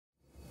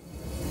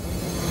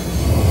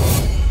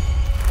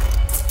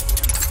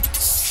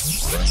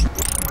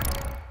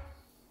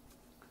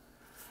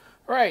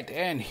Alright,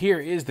 and here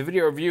is the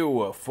video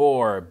review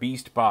for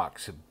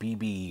BeastBOX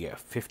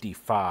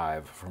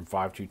BB-55 from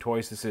 52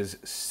 Toys. This is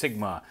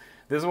Sigma.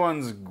 This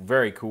one's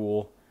very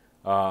cool.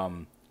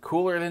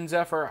 Cooler than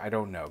Zephyr? I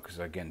don't know, because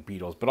again,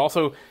 Beatles. But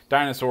also,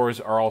 dinosaurs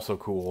are also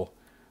cool.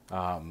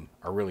 Are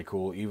really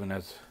cool, even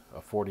as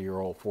a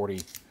 40-year-old.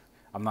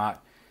 I'm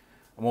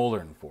older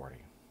than 40.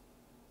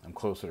 I'm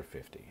closer to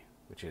 50,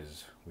 which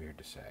is weird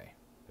to say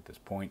at this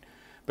point.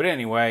 But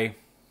anyway,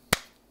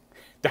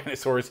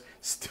 dinosaurs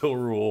still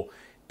rule.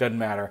 Doesn't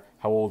matter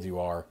how old you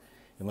are,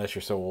 unless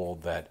you're so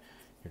old that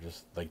you're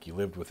just like you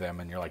lived with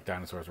them and you're like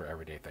dinosaurs were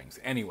everyday things.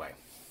 Anyway,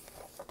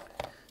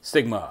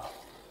 Sigma,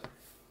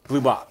 blue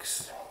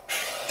box,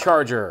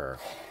 charger,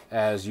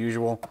 as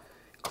usual,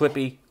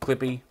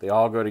 clippy, they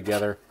all go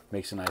together,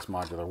 makes a nice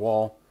modular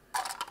wall.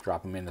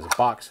 Drop them in as a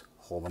box,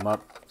 hold them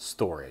up,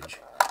 storage.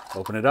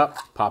 Open it up,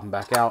 pop them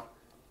back out,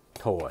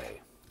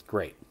 toy.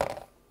 Great.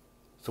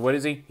 So what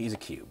is he? He's a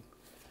cube.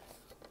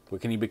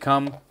 What can he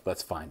become?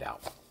 Let's find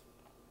out.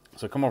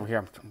 So come over here.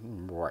 I don't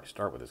remember where I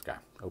start with this guy.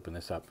 Open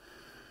this up.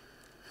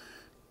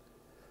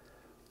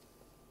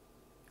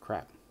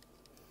 Crap.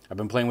 I've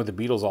been playing with the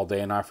Beatles all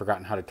day and I've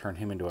forgotten how to turn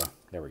him into a...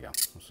 There we go.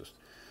 Let's just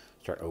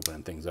start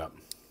opening things up.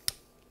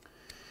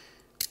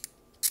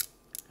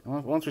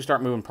 And once we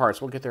start moving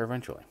parts, we'll get there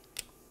eventually.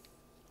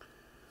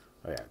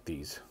 Oh yeah,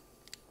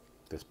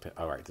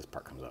 all right, this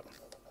part comes up.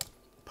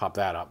 Pop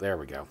that up. There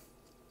we go.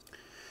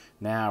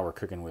 Now we're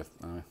cooking with...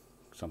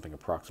 something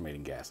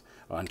approximating gas.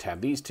 I'll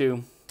untab these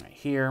two right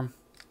here.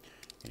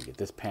 You get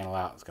this panel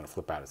out. It's going to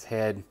flip out his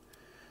head.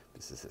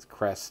 This is his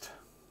crest.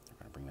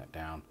 We're going to bring that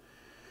down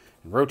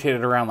and rotate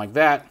it around like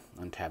that.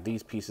 Untab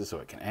these pieces so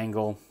it can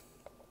angle.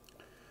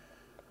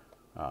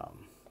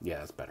 Yeah,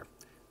 that's better.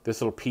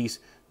 This little piece.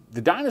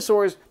 The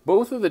dinosaurs,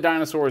 both of the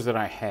dinosaurs that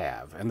I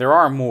have, and there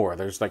are more.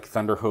 There's like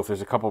Thunderhoof.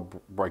 There's a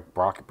couple like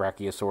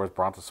brachiosaurs,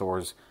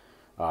 brontosaurs,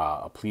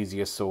 a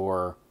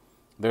plesiosaur.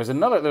 There's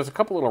a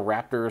couple little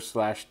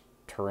raptors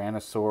 /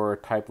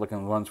 Tyrannosaur type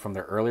looking ones from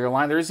their earlier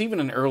line. There's even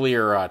an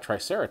earlier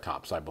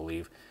Triceratops, I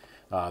believe,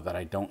 that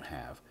I don't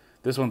have.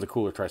 This one's a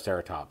cooler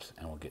Triceratops,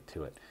 and we'll get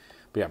to it.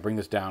 But yeah, bring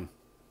this down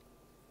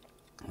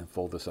and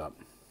fold this up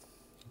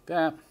like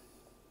that.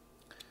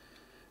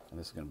 And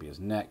this is going to be his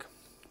neck.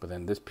 But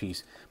then this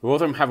piece,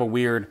 both of them have a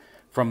weird,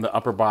 from the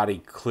upper body,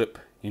 clip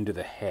into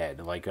the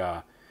head. Like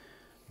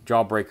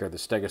Jawbreaker, the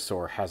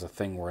Stegosaur, has a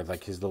thing where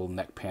like his little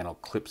neck panel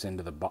clips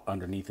into the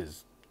underneath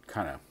his,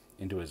 kind of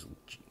into his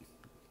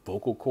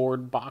vocal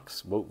cord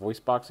box, voice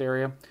box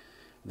area.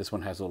 This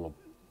one has a little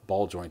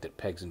ball joint that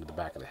pegs into the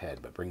back of the head,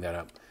 but bring that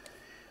up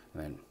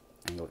and then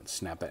angle it and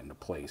snap that into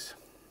place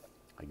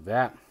like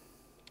that.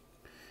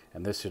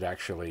 And this should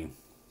actually,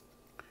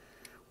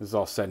 this is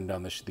all said and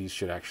done, these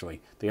should actually,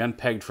 they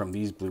unpegged from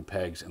these blue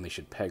pegs and they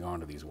should peg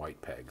onto these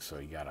white pegs. So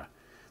you gotta,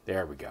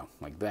 there we go,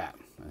 like that.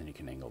 And then you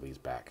can angle these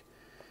back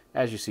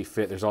as you see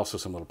fit. There's also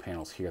some little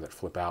panels here that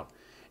flip out.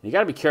 And you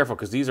gotta be careful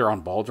because these are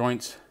on ball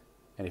joints.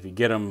 And if you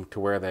get them to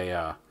where they,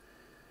 you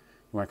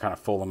want to kind of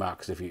fold them out,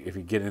 because if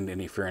you get into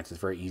interference,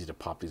 it's very easy to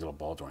pop these little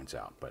ball joints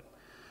out. But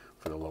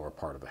for the lower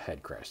part of the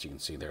head crest, you can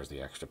see there's the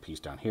extra piece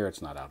down here.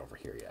 It's not out over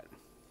here yet.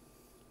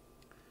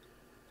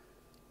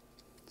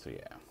 So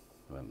yeah,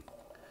 then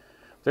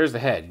there's the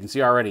head. You can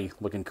see already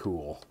looking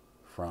cool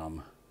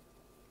from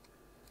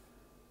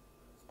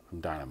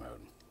Dyno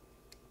Mode.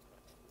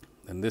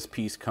 Then this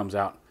piece comes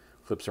out,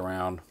 flips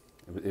around.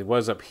 It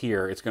was up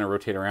here. It's going to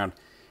rotate around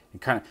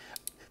and kind of...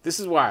 This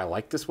is why I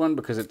like this one,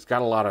 because it's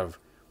got a lot of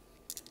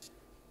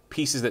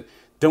pieces that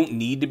don't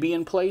need to be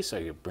in place. So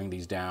you bring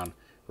these down,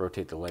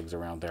 rotate the legs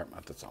around there.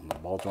 That's on the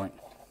ball joint.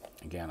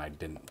 Again, I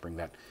didn't bring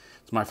that.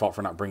 It's my fault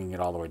for not bringing it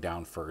all the way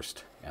down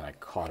first, and I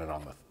caught it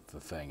on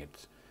the thing.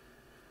 It's,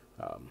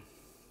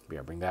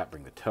 yeah, bring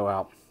the toe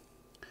out.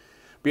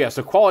 But yeah,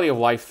 so quality of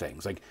life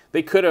things. Like,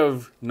 they could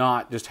have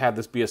not just had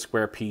this be a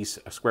square piece,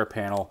 a square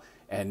panel,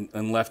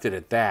 and left it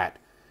at that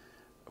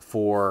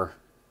for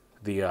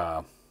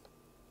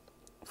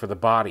the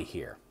body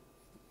here.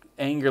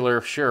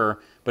 Angular,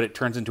 sure, but it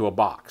turns into a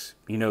box.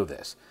 You know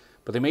this.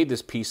 But they made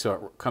this piece so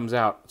it comes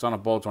out, it's on a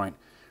ball joint,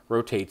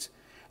 rotates,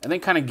 and then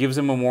kind of gives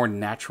them a more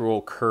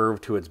natural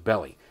curve to its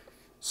belly.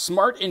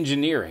 Smart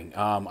engineering.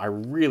 I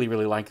really,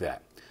 really like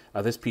that.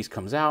 This piece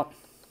comes out.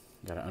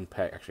 Got to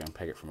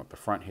unpeg it from up the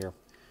front here.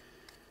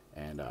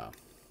 And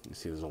you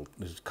see there's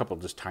a couple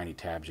of just tiny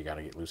tabs you got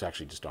to get loose,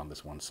 actually just on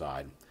this one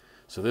side.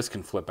 So this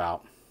can flip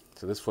out.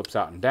 So this flips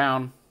out and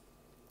down.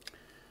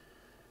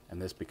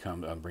 And this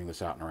becomes, bring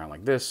this out and around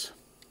like this.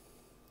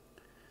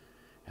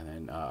 And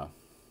then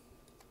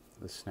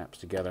this snaps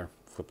together.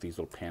 Flip these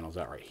little panels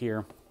out right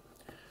here.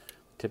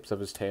 Tips of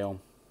his tail.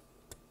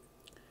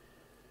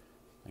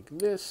 Like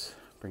this.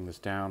 Bring this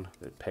down.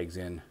 It pegs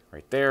in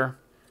right there.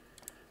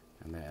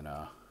 And then I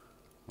want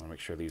to make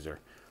sure these are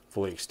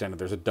fully extended.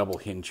 There's a double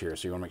hinge here,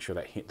 so you want to make sure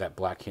that that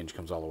black hinge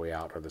comes all the way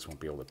out, or this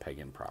won't be able to peg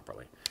in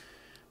properly.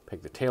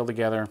 Peg the tail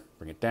together.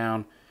 Bring it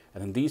down.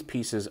 And then these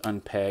pieces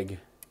unpeg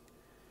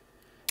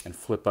and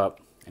flip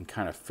up and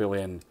kind of fill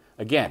in.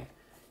 Again,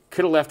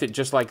 could have left it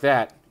just like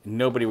that.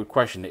 Nobody would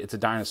question it. It's a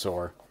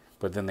dinosaur.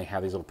 but then they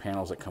have these little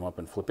panels that come up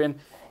and flip in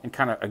and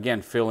kind of,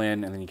 again, fill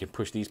in, and then you can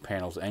push these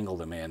panels, angle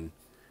them in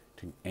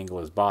to angle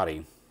his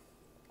body.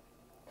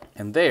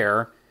 And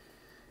there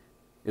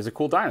is a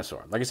cool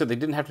dinosaur. Like I said, they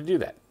didn't have to do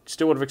that.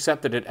 Still would have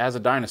accepted it as a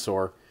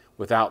dinosaur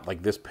without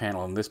like this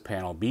panel and this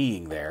panel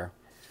being there.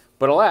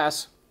 But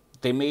alas,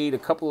 they made a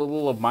couple of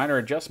little minor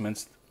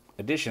additions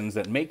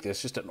that make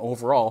this just an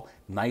overall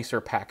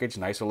nicer package,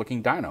 nicer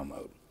looking dyno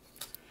mode.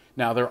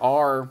 Now there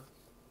are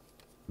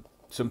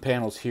some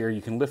panels here.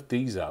 You can lift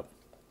these up.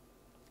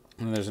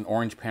 And there's an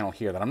orange panel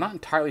here that I'm not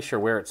entirely sure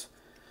where it's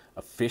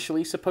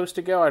officially supposed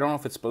to go. I don't know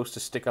if it's supposed to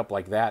stick up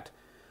like that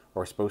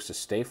or supposed to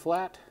stay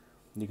flat.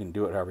 You can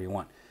do it however you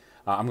want.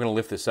 I'm going to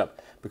lift this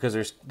up because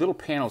there's little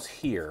panels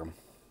here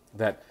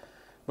that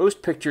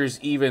most pictures,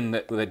 even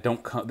that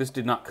don't come, this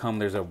did not come,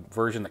 there's a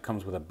version that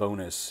comes with a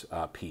bonus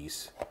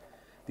piece.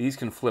 These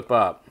can flip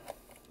up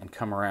and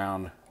come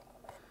around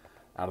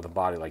out of the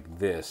body like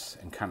this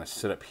and kind of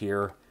sit up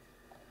here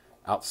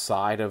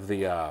outside of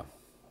the,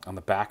 on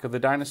the back of the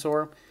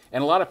dinosaur.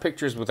 And a lot of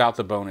pictures without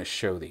the bonus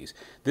show these.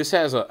 This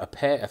has a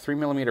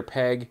 3mm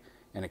peg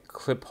and a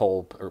clip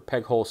hole, or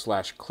peg hole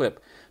 /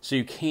 clip. So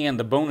you can,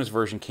 the bonus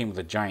version came with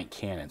a giant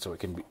cannon, so it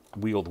can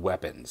wield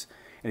weapons.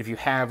 And if you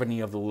have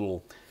any of the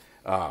little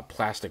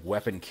plastic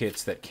weapon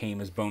kits that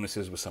came as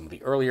bonuses with some of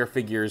the earlier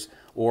figures,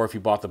 or if you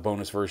bought the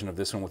bonus version of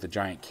this one with a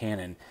giant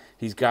cannon,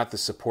 he's got the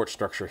support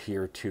structure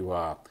here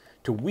to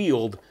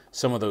wield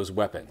some of those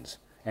weapons.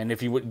 And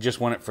if you just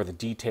want it for the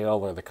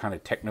detail or the kind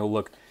of techno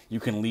look, you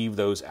can leave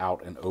those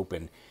out and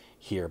open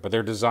here. But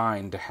they're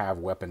designed to have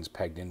weapons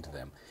pegged into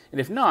them.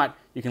 And if not,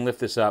 you can lift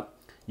this up.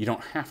 You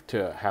don't have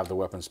to have the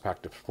weapons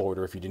packed forward,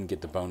 or if you didn't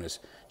get the bonus,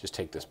 just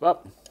take this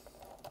up,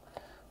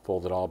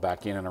 fold it all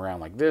back in and around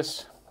like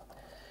this,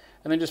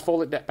 and then just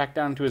fold it back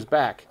down to his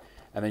back,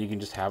 and then you can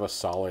just have a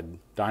solid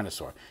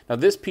dinosaur. Now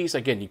this piece,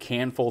 again, you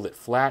can fold it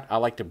flat. I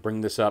like to bring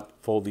this up,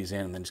 fold these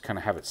in, and then just kind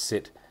of have it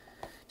sit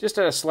just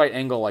at a slight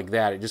angle like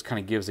that. It just kind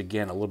of gives,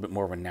 again, a little bit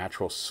more of a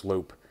natural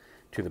slope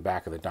to the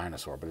back of the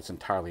dinosaur, but it's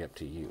entirely up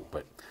to you.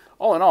 But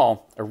all in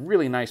all, a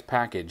really nice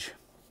package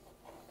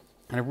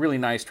and a really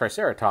nice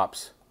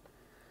Triceratops,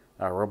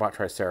 robot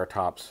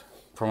Triceratops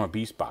from a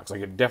BeastBOX.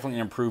 Like, definitely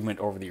an improvement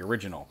over the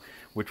original,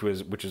 which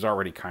is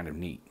already kind of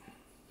neat.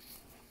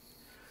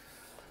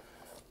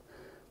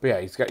 But yeah,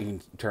 you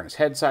can turn his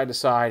head side to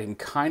side. He can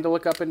kind of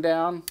look up and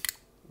down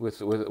with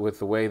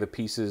the way the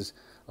pieces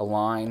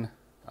align.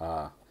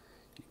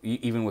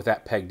 Even with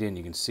that pegged in,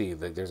 you can see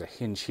that there's a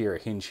hinge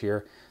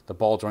here, the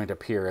ball joint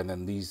up here, and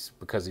then these,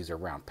 because these are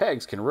round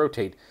pegs, can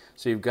rotate,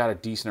 so you've got a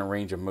decent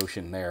range of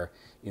motion there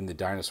in the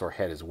dinosaur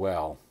head as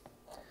well.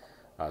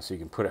 So you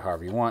can put it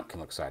however you want, can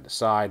look side to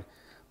side,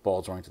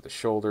 ball joint to the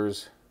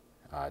shoulders,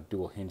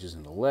 dual hinges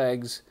in the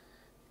legs,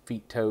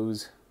 feet,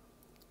 toes,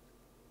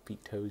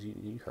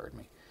 you heard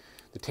me.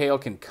 The tail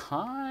can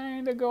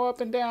kind of go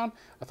up and down.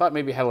 I thought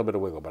maybe it had a little bit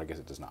of wiggle, but I guess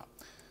it does not.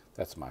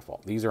 That's my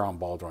fault. These are on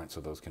ball joints,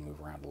 so those can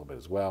move around a little bit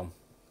as well.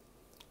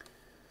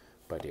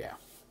 But yeah,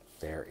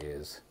 there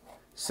is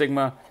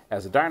Sigma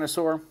as a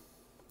dinosaur.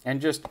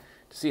 And just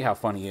to see how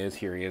fun he is,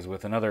 here he is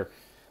with another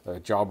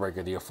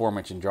Jawbreaker, the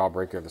aforementioned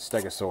Jawbreaker, the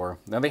Stegosaur.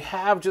 Now they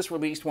have just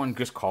released one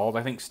just called,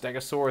 I think,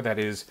 Stegosaur, that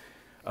is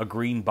a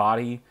green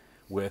body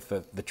with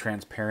the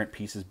transparent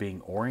pieces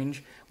being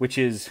orange, which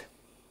is,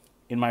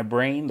 in my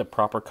brain, the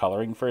proper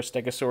coloring for a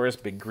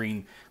Stegosaurus. Big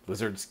green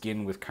lizard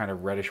skin with kind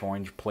of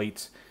reddish-orange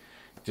plates.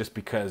 Just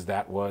because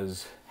that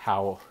was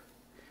how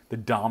the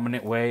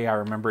dominant way I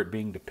remember it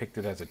being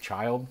depicted as a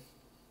child.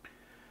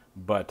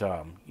 But,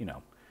 you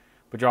know,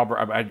 but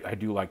Jawbreaker, I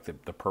do like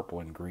the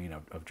purple and green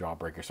of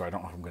Jawbreaker, so I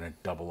don't know if I'm going to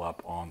double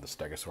up on the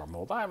Stegosaur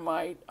mold. I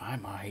might,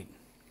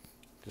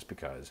 just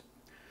because.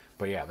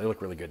 But yeah, they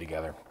look really good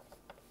together.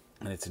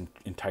 And it's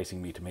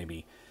enticing me to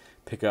maybe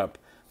pick up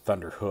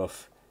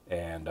Thunderhoof,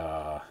 and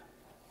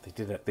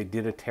they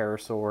did a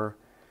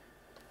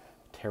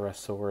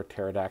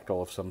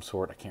pterodactyl of some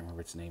sort. I can't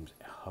remember its name.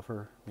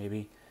 Hover,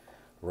 maybe?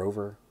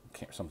 Rover?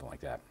 Something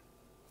like that.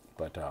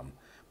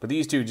 But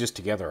these two just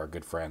together are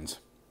good friends.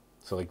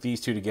 So like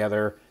these two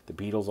together, the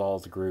Beatles all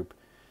as a group,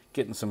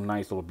 getting some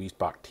nice little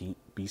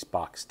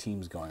BeastBOX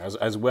teams going,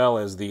 as well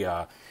as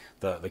the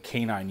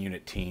canine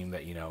unit team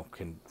that, you know,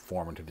 can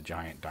form into the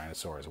giant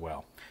dinosaur as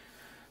well.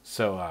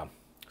 So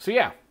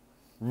yeah,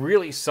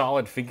 really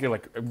solid figure,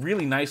 like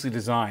really nicely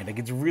designed. Like,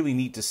 it's really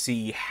neat to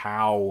see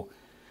how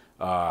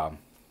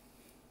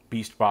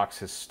BeastBOX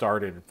has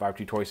started,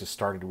 5G Toys has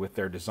started with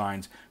their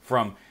designs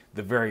from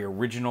the very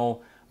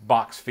original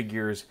box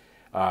figures,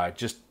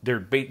 just their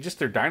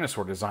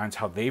dinosaur designs,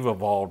 how they've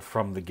evolved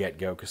from the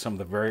get-go, because some of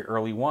the very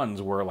early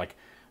ones were like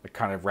a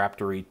kind of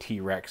raptor-y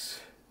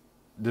T-Rex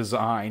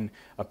design,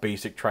 a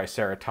basic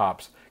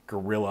Triceratops,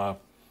 gorilla,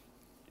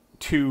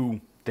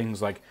 to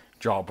things like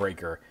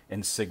Jawbreaker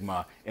and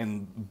Sigma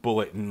and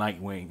Bullet and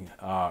Nightwing,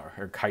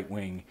 or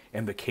Kitewing,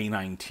 and the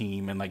canine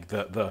team, and like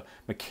the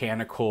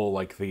mechanical,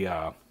 like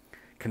the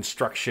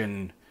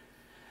construction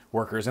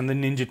workers, and the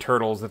Ninja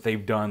Turtles that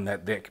they've done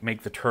that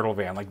make the Turtle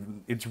Van. Like,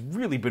 it's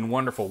really been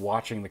wonderful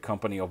watching the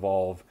company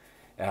evolve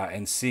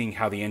and seeing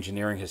how the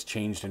engineering has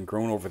changed and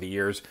grown over the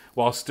years,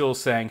 while still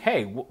saying,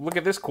 hey, look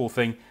at this cool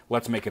thing,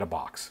 let's make it a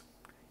box.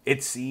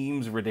 It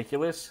seems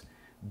ridiculous,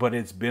 but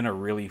it's been a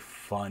really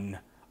fun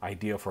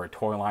idea for a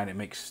toy line. It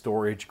makes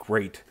storage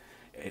great.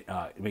 It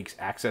makes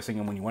accessing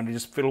them when you want to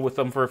just fiddle with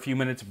them for a few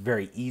minutes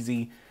very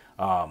easy.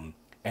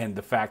 And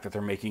the fact that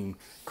they're making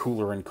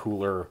cooler and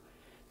cooler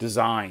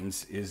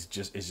designs is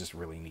just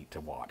really neat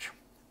to watch.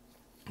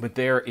 But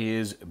there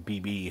is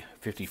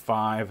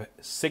BB-55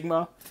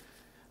 Sigma.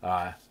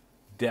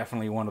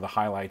 Definitely one of the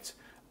highlights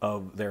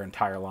of their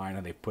entire line,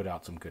 and they put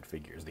out some good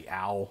figures. The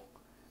Owl,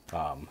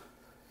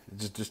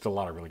 just a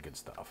lot of really good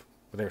stuff.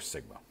 But there's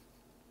Sigma.